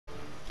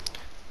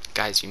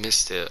guys, you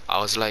missed it. I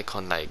was like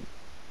on like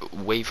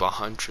wave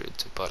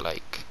 100, but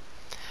like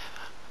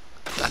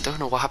I don't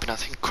know what happened. I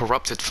think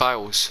corrupted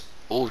files.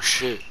 Oh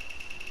shit.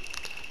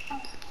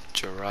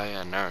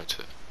 Jiraiya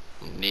Naruto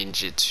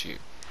Ninjutsu.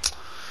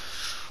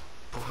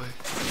 Boy,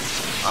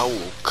 I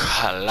will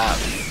clap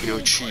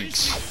your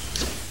cheeks.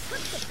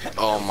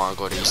 Oh my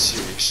god, are you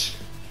serious?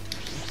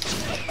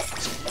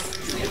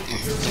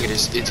 Look at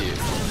this idiot.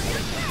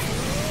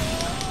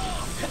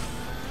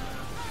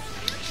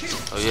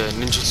 Oh yeah,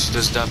 ninjutsu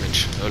does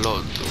damage. A lot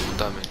of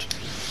damage.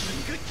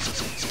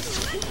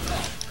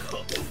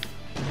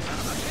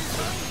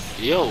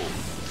 Yo,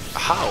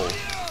 how?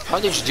 How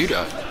did you do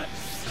that?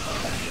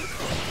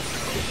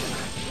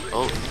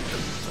 Oh.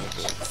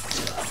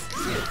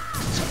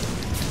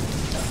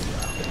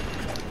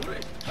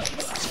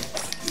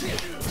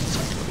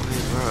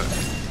 Wait, bro.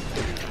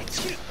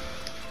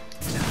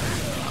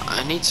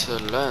 I need to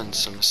learn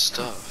some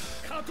stuff.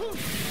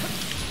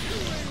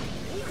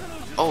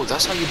 Oh,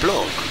 that's how you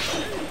block.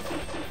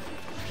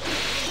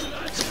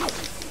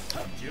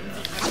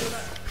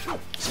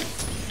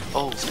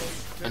 Oh,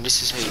 and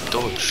this is how you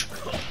dodge.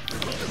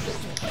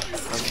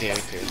 Okay,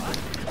 okay.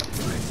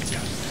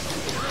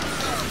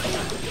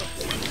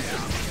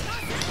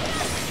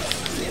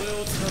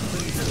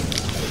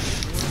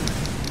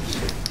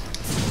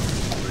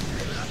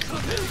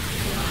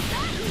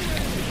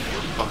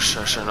 Oh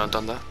shit, I should not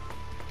done that.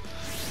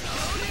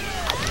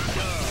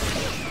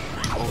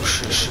 Oh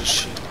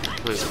shit.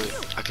 Wait,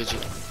 I could you.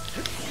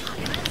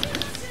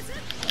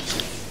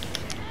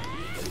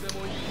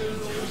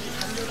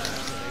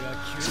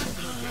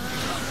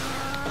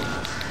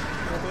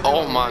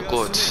 Oh my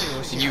god,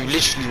 you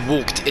literally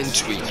walked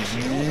into it,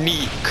 you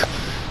neek.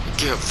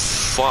 Get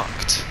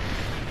fucked.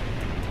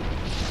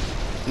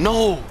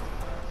 No!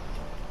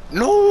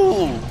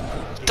 No!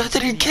 That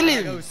didn't kill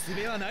him!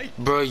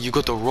 Bro, you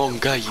got the wrong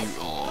guy, you.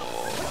 Oh.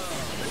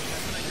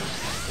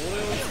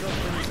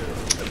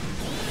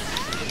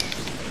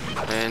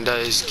 Man, that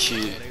is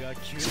cute.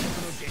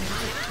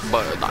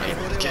 But I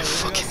get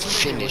fucking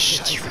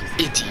finished, you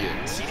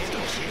idiot.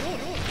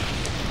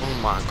 Oh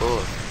my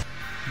god.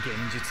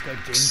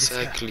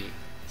 Exactly.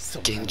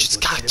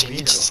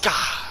 Genjutsuka.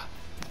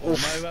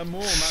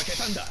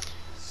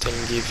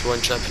 Telling you, if you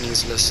want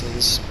Japanese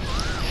lessons,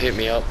 hit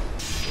me up.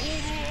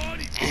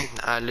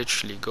 I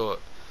literally got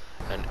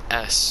an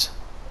S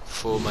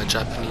for my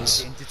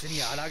Japanese.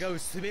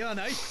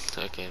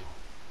 Okay,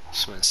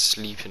 this man's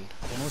sleeping.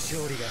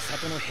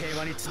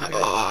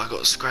 Oh, I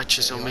got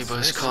scratches on me, but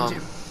it's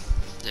calm.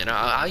 You know,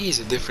 I use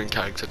a different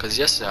character because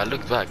yesterday I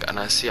looked back and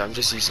I see I'm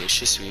just using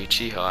Shisui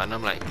Uchiha and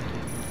I'm like,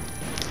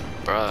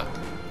 bruh,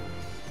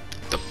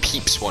 the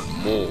peeps want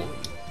more.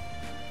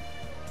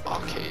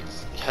 Okay,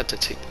 you had to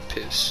take the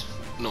piss.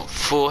 No,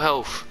 full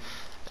health.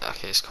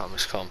 Okay, it's calm,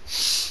 it's calm.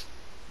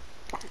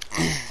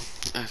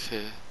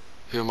 Okay,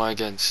 who am I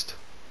against?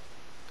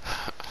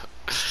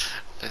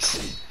 Let's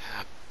see.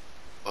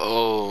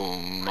 Oh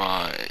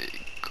my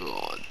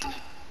god.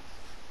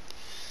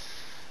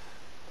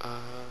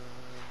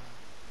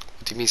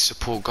 What do you mean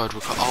support guard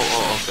recover?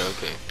 Oh,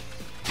 okay.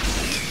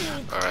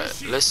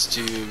 Alright, let's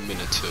do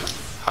Minato.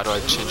 How do I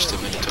change to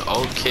Minato?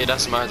 Okay,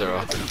 that's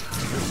Madara.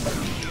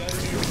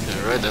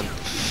 Alright then.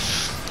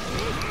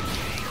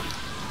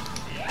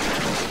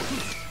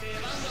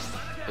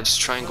 Let's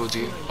triangle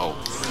do. Oh,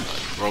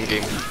 wrong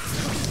game.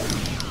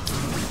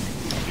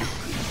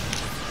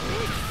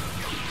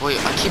 Wait,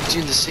 I keep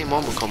doing the same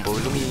armor combo.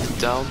 Let me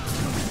down.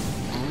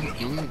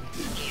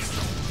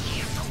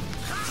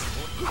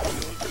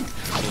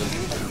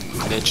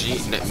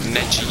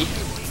 Neji.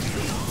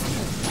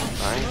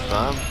 Alright,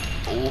 bam.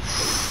 Oof.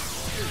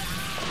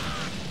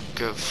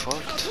 Get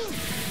fucked.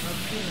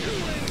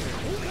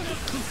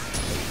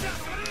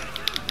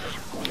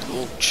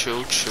 Oh,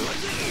 chill.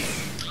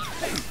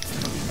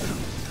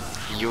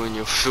 You and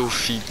your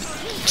filthy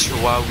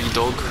chihuahua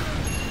dog.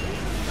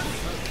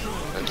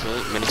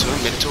 Okay, Minato.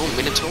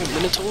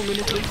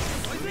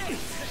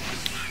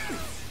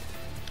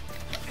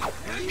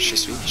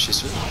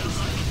 Shisui.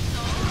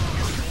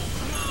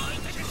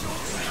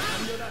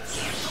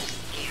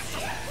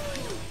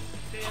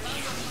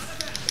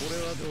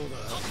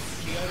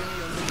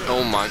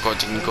 Oh my god,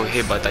 didn't go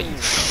hit by that, you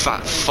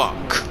fat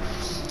fuck.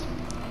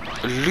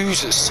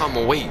 Lose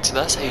some weight,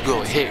 that's how you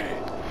got hit.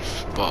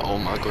 But oh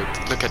my god,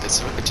 look at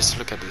this,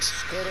 look at this.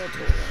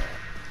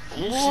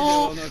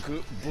 Oh,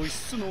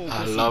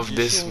 I love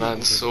this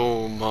man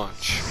so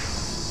much.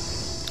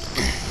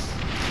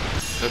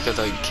 Look at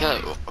that,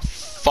 get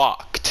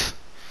fucked.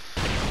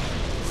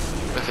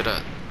 Look at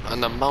that.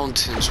 And the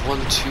mountains, 1,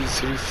 2,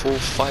 3, 4,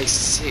 5,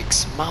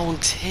 6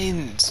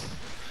 mountains.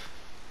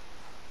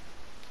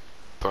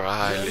 Bro,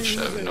 I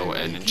literally have no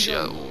energy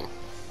at all.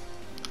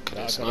 Okay,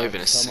 there's not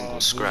even a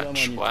single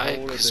scratch. Why?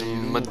 Because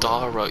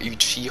Madara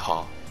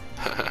Uchiha.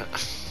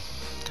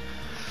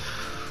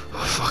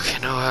 Oh,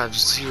 fucking hell, I have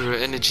 0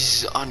 energy.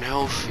 This is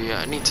unhealthy.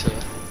 I need to.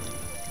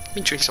 Let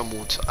me drink some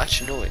water.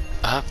 Actually, no, wait.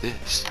 I have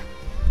this.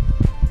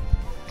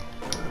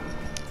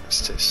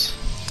 What's this?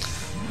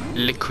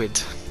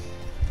 Liquid.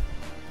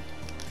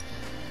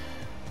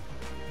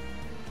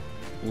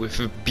 with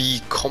a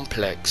B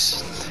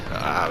complex.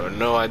 I have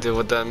no idea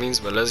what that means,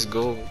 but let's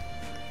go.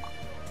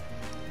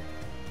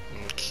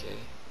 Okay.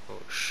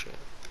 Oh shit.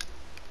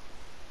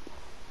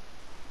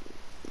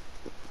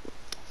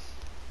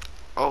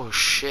 Oh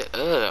shit.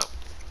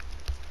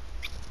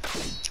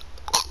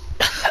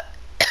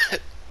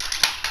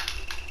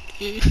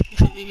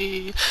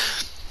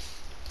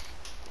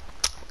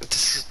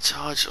 This is a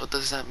charge. What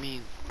does that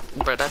mean?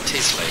 Bro, that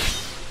tastes like.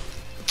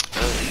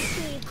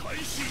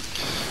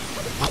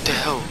 What the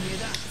hell?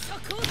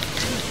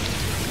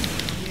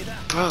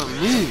 Bro,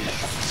 move.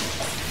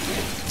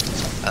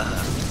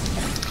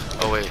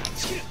 Oh wait.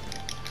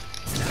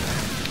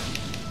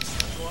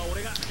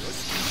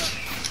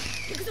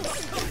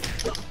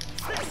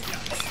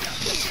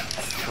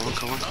 Come on,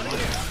 come on, come on.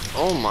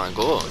 Oh my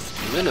god.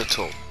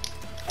 Minotaur.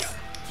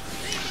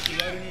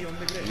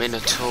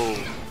 Minotaur.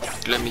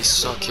 Let me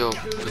suck your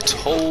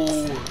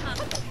toe.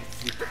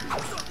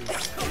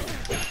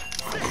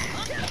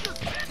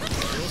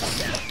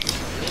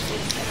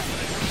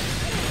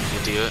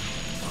 Idiot.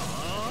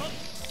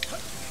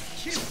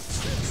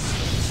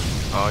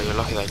 Oh, you're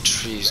lucky that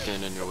tree is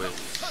getting in your way.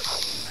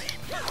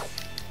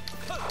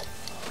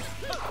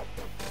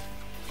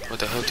 Where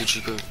the hell did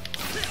you go?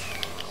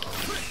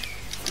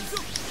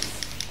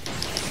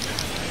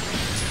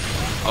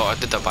 Oh, I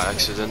did that by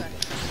accident.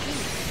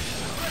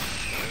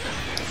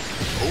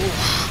 Oh,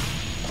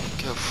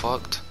 get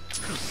fucked.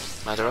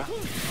 Madara.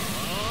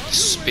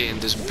 Spit in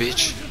this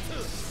bitch.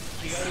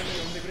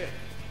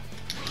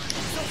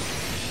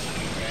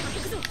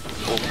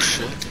 Oh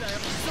shit.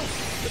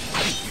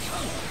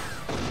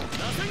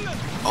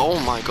 Oh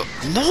my god.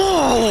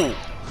 No!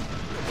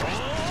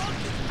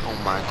 Oh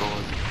my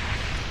god.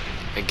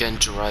 Again,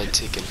 Jiraiya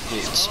taking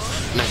hits.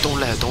 No, don't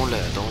let.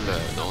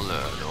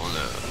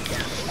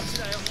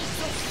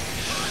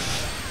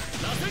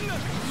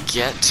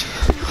 Get.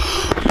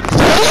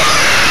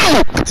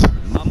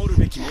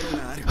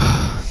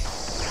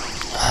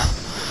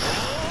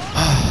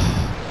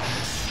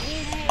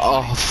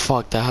 Oh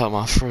fuck, that hurt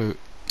my throat.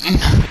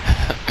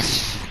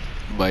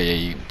 But yeah,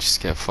 you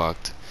just get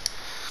fucked.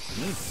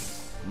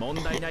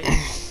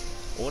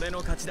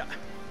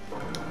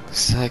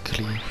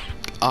 Exactly.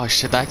 Oh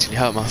shit, that actually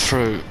hurt my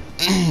throat.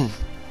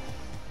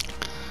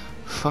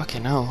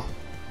 Fucking hell.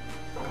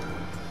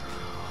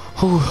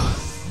 Whew.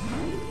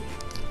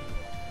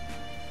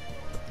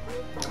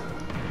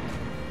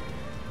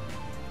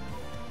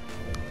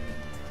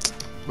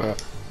 Bro.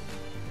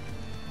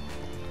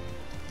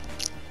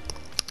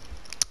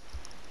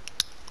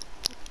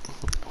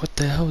 What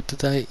the hell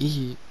did I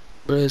eat?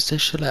 Bro, is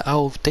this shit like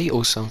out of date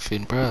or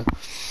something, bro?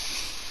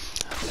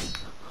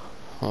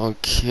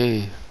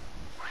 Okay.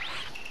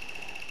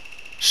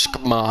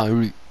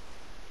 Shkamaru.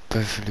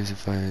 Perfectly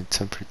defined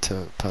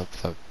temperature.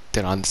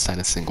 Didn't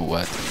understand a single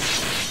word.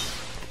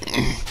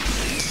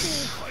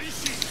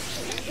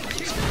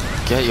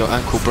 Get your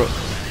ankle, bro.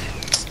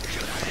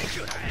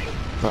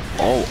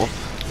 Oh.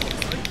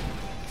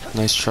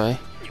 Nice try.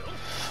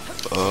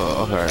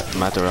 Okay,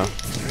 Madara.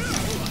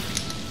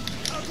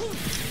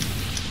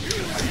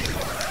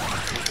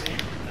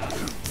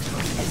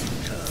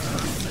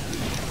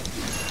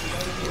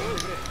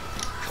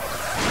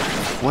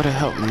 What the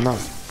hell? No.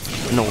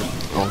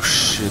 Oh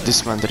shit,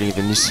 this man didn't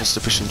even use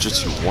sufficient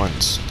jutsu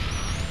once.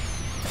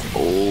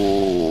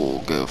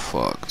 Oh, get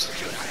fucked.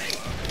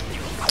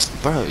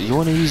 Bro, you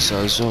wanna use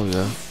that as well,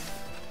 yeah?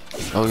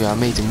 Oh yeah, I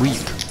made him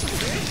weak.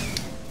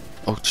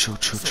 Oh, chill.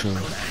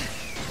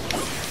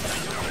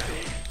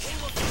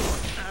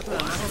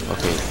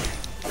 Okay.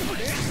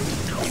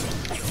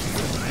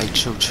 Hey,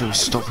 chill.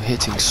 Stop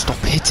hitting!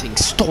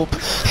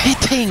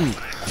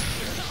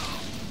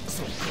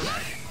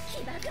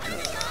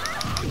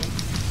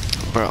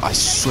 Bro, I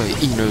swear,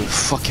 Ino,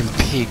 fucking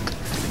pig.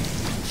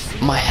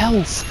 My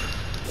health!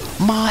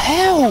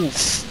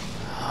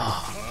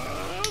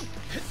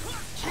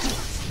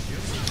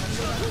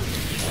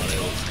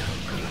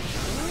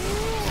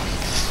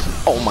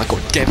 Oh my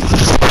god, get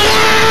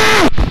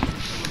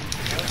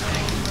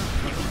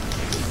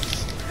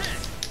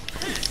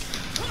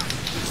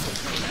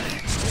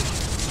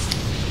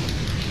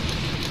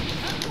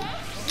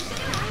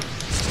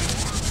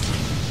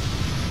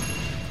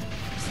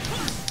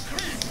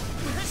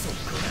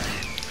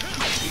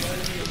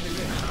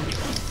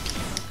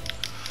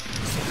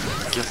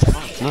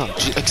no,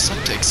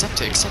 accept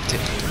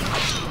it.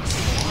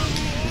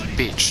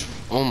 Bitch.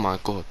 Oh my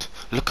god.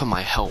 Look at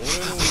my health.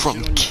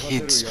 From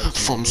kids.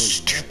 From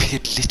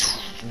stupid little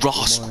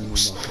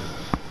rascals.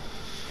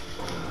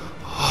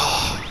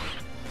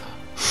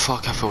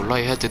 Fuck, I feel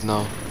lightheaded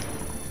now.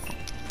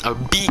 A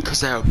B because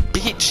they're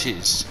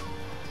bitches.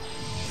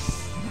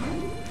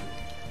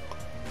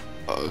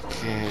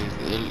 Okay,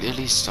 at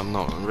least I'm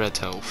not on red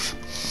health.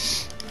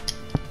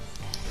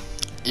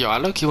 Yo, I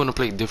look, you wanna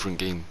play a different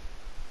game.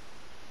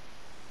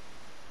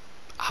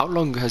 How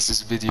long has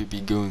this video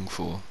been going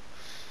for?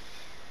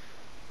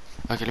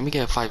 Okay, let me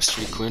get a 5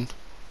 streak win.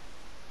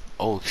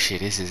 Oh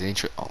shit, this is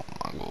interesting. Oh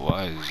my god,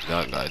 why is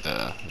that guy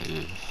there?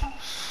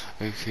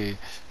 Okay,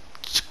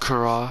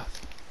 Chakra,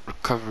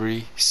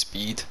 recovery,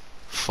 speed,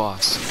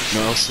 Fast.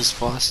 No else is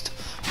fast.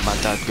 My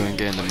dad go and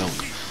get in the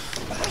milk.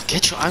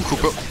 Get your ankle,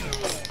 bro.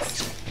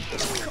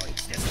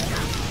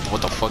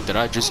 What the fuck did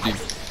I just do? You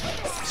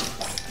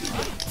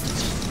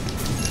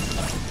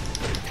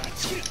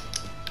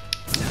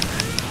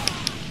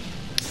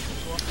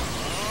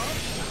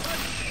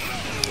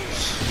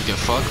get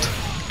fucked.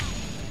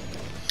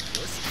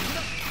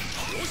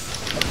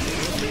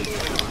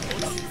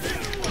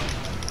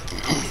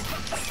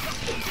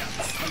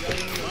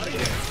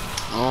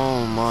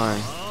 Oh my.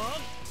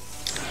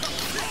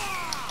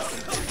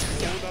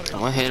 I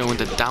went hit him with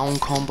the down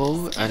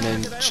combo and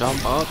then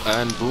jump up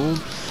and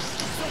boom.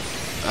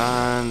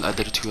 And I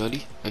did it too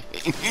early.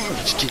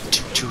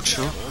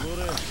 Chill.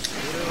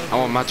 I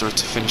want Madara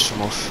to finish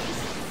him off.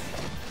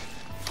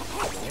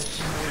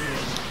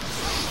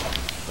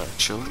 Right,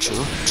 chill.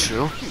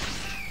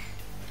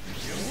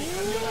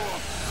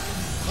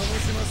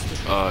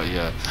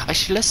 Yeah.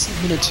 Actually, let's see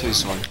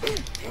Minato's one.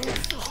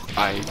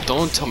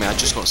 Don't tell me I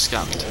just got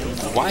scammed.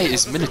 Why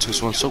is Minato's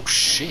one so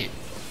shit?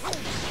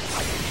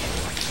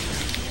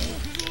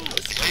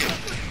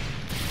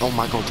 Oh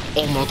my god,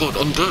 I'm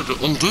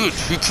dead,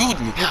 he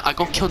killed me. I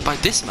got killed by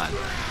this man.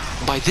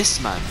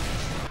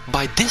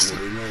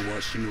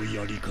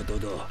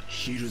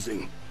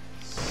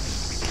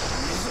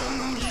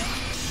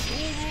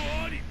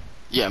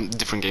 Yeah,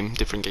 different game.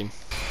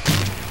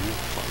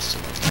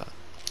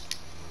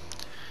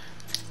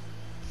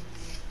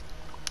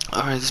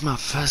 Alright, this is my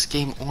first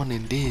game on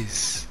in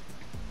this.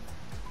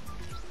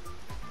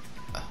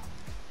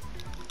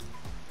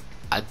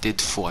 I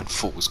did 4 and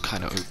 4 was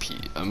kinda OP.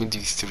 I'm gonna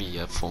do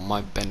 3 for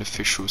my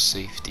beneficial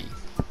safety.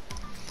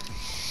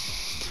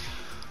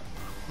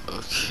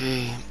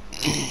 Okay.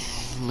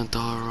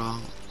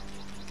 Madara.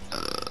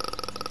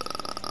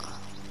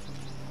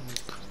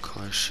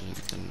 Kakashi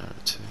and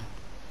Naruto.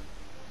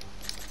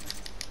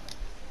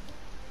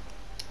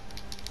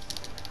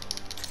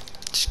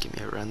 Just give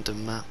me a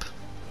random map.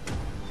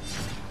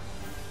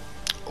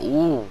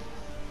 Ooh.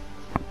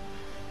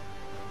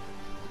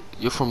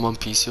 You're from One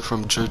Piece, you're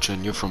from JoJo,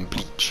 and you're from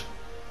Bleach.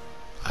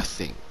 I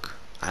think.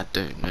 I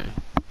don't know.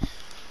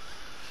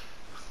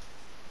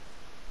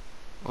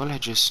 Well, I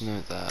just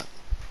know that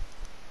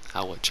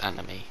I watch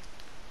anime.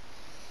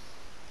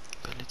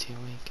 Ability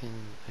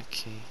Awaken.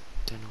 Okay,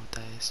 don't know what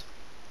that is.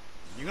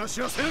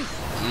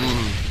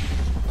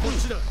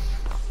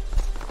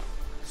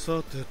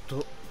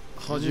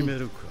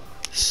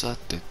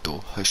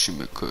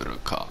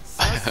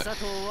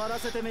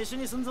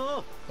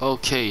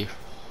 Okay.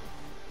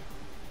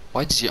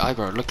 Why does your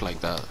eyebrow look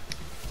like that?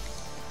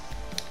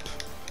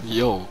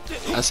 Yo,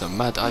 that's a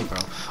mad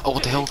eyebrow. Oh,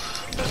 what the hell?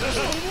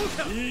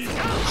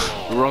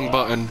 Wrong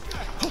button.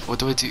 What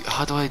do I do?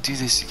 How do I do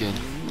this again?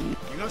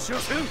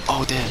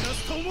 Oh, there.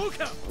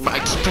 But I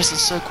keep pressing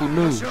circle,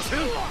 no.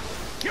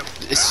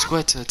 It's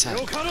square to attack.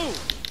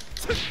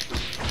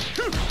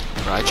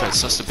 Right, I tried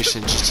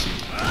Suspicion Jutsu.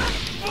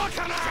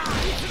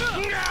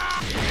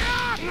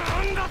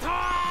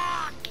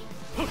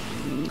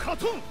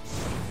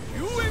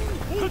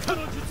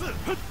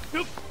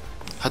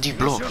 How do you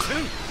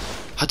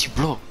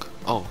block?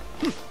 Oh.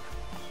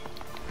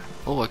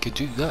 Oh, I could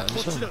do that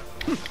as well.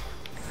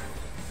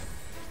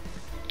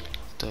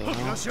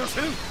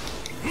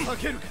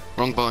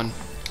 Wrong button.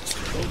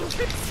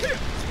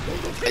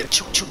 Hey,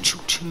 chill.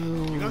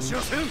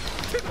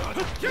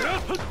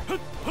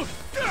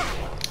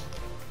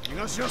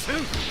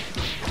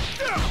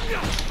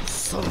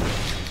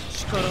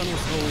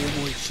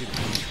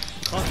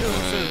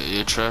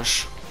 You're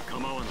trash.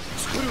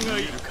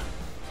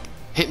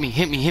 Hit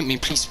me,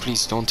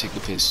 please, don't take the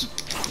piss.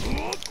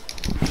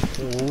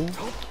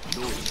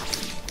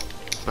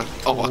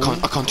 Oh,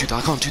 I can't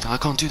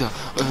do that.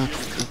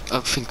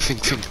 Think.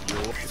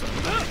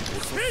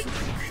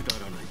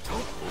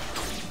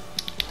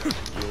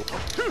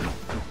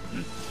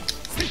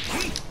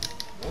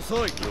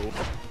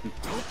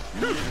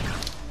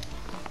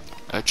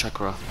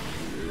 Chakra.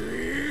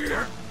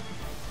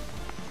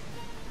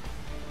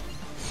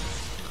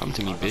 Come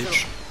to me,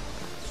 bitch.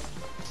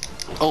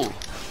 Oh,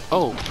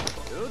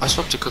 I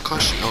swapped to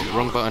Kakashi. Oh,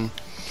 wrong button.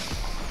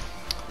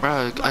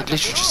 Bruh, I literally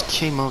just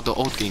came out of the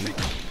old game.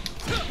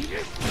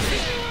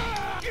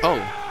 Oh,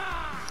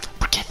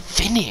 but get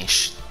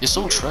finished. You're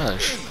so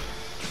trash.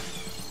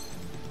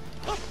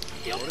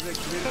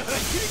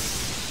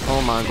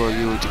 Oh my god,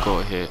 you would go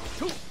ahead.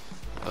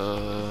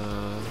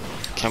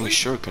 Can we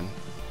shuriken?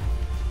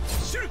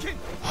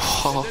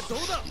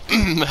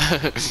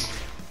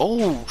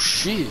 Oh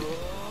shit.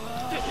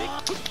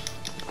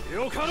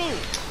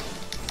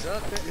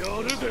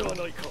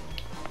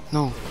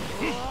 No.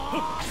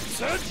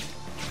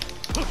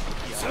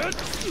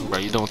 Bro,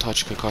 you don't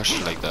touch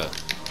Kakashi like that.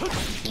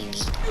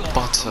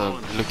 Butter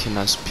looking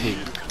as pig.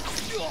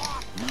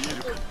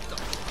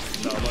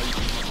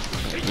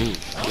 Move.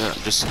 Yeah,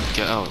 just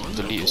get out.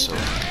 Delete yourself.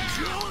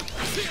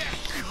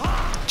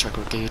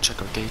 Checker.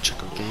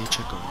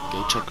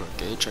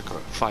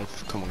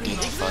 5. Come on,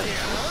 get to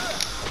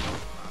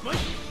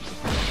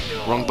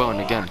 5. Wrong button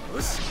again.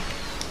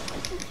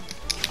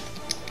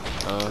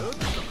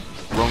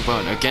 Wrong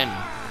wrong button again.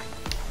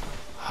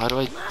 How do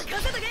I?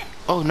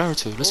 Oh,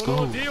 Naruto, let's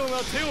go.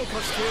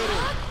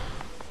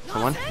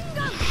 Come on.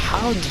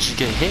 How did you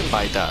get hit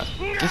by that?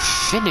 Get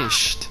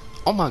finished.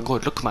 Oh my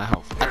god, look at my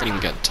health. I didn't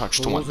even get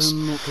touched once.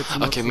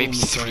 Okay, maybe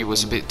 3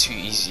 was a bit too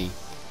easy.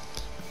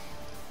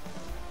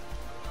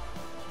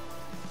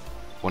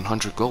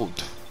 100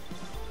 gold.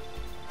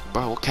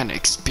 Bro, what kind of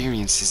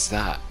experience is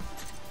that?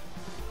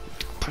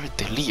 Bro,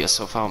 delete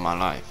yourself out of my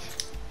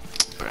life.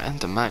 Bro, end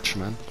the match,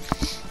 man.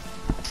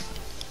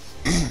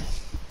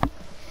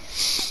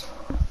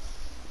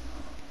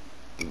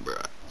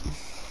 Bruh.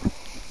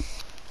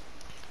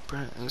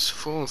 Bruh, it's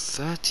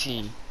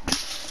 4:30.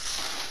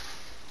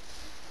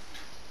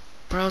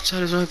 Bro,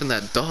 outside is not even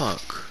that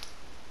dark.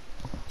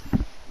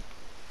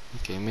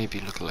 Okay, maybe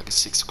looking like a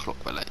 6 o'clock,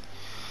 but like,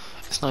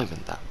 it's not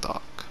even that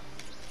dark.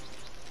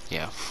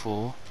 Yeah,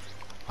 4,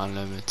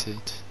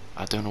 unlimited.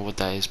 I don't know what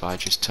that is, but I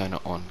just turn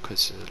it on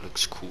because it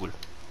looks cool.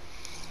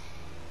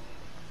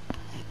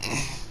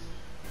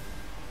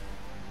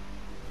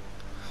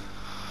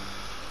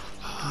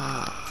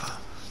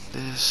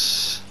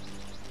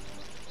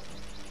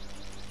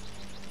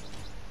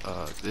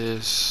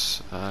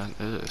 This and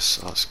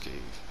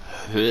Sasuke.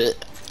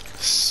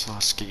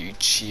 Sasuke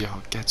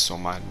Uchiha gets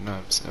on my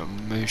nerves. An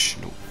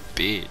emotional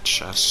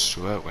bitch, I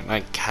swear. When I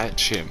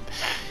catch him,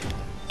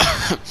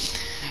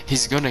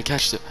 he's gonna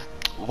catch the.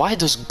 Why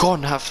does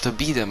Gon have to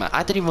be there, man?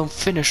 I didn't even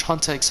finish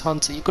Hunter x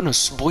Hunter. You're gonna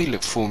spoil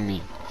it for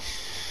me.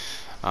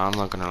 I'm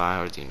not gonna lie, I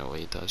already know what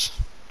he does.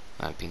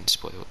 I've been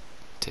spoiled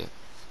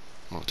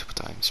multiple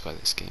times by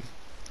this game.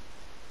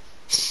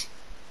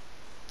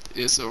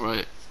 It's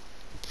alright.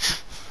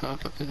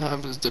 It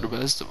happens to the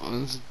best of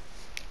us.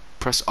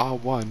 Press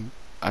R1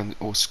 and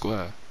or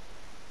square.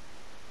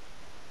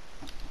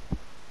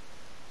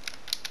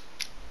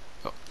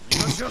 Oh.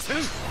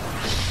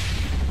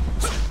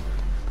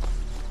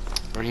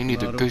 Bro, you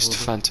need a ghost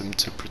phantom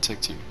to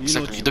protect you.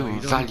 Exactly, you don't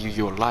value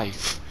your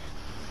life.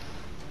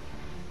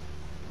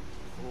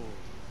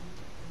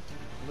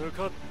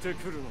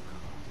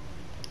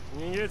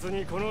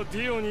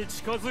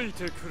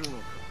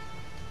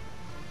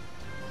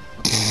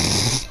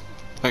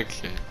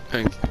 Okay,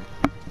 thank you.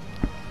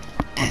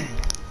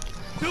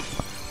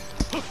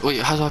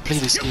 Wait, how do I play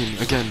this game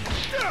again?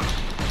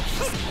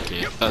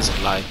 Okay, that's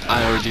a lie.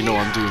 I already know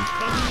what I'm doing.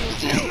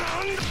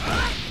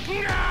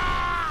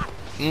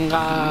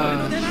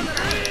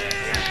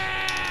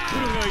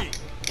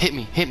 Hit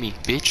me,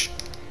 bitch.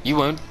 You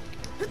won't.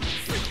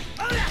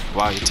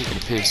 Wow, you're taking a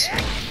piss.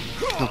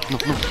 No.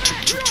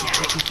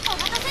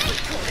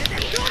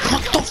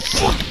 What the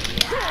fuck?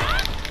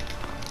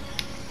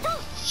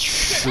 You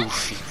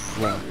filthy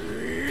rat.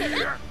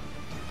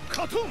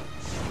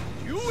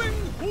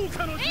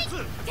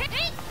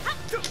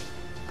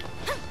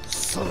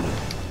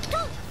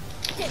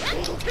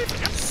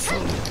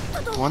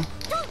 One.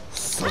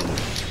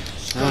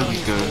 There we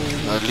go.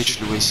 I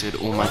literally wasted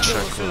all my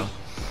chakra.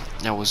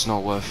 That was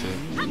not worth it.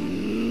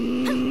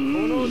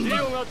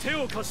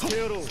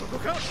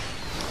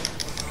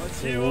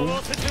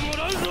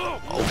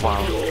 Oh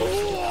wow.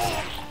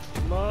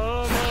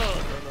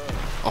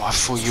 Oh, I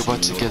thought you were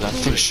about to get that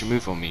finishing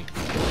move on me.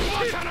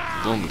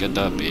 Boom, get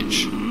that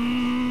bitch.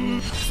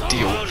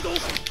 Deal.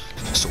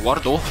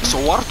 Suardo.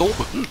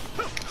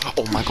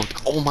 Oh my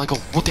god,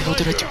 what the hell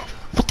did I do?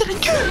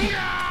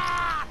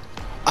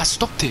 I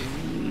stopped it.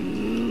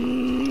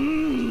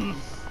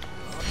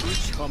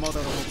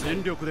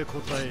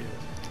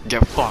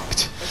 Get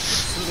fucked.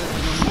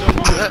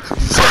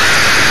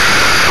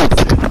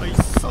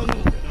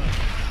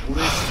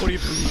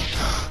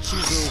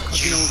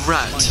 You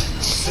rat.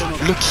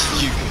 Look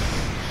at you.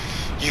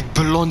 You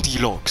blondie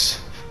locks.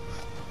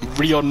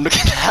 Rion, look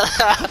at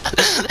that.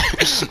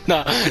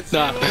 Nah.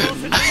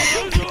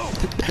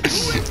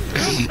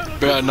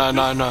 Bro,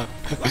 nah.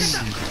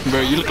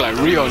 Bro, you look like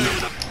Rion.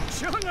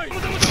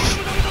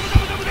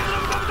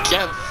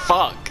 Get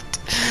fucked,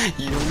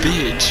 you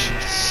bitch.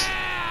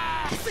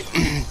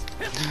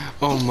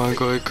 Oh my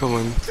god, come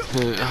on.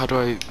 How do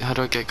I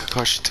get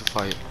Kakashi to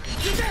fight?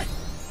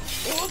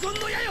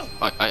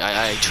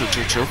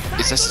 Chill.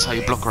 Is this how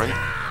you block, right?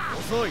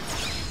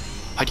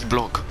 How do you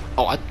block?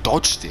 Oh, I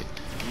dodged it.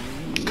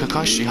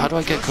 Kakashi, how do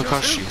I get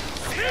Kakashi?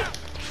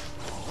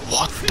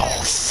 What the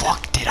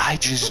fuck did I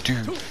just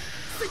do?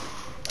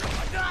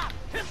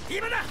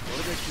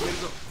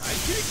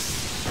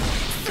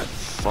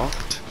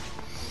 Fucked.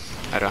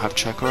 I don't have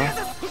chakra.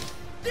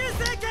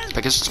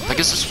 Pegasus.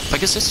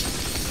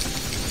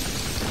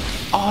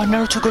 Oh,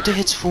 Naruto got the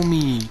hits for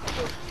me.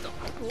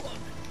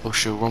 Oh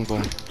shit, wrong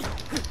button.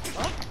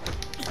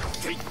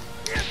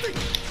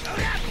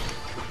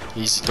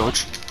 Easy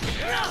dodge.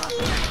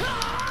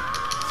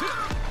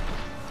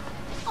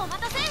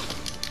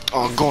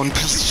 Oh, go on,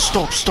 please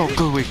stop,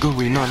 go away,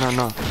 no.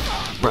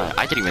 Bruh,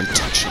 I didn't even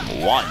touch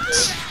him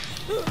once.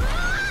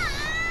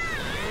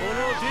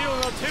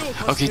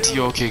 Okay,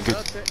 Tio, okay, good.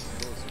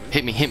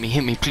 Hit me,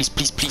 please.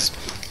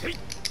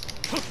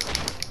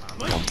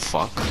 Oh,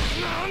 fuck.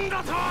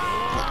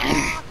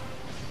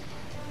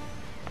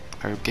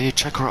 Alright, get your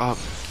chakra up.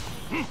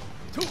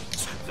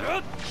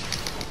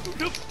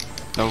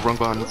 No, wrong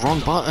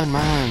button,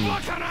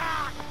 man.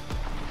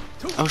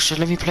 Oh shit,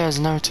 let me play as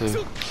Naruto.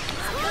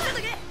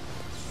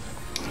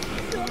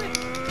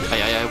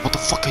 Hey, what the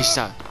fuck is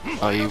that?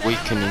 Oh, you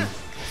awakening.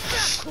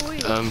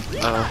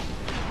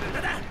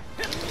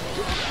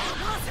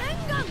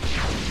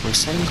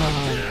 Rasengan.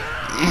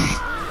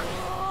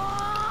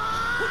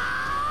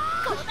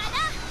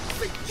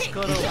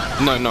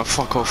 No,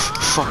 fuck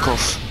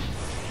off.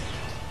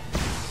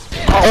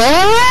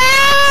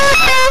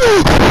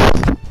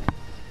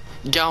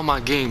 Get out of my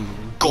game.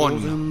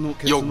 Gone.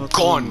 You're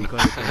gone.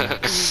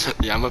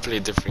 Yeah, I'm gonna play a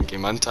different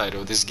game. I'm tired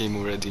of this game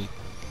already.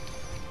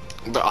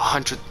 But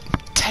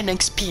 110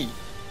 XP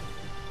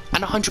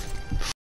and 100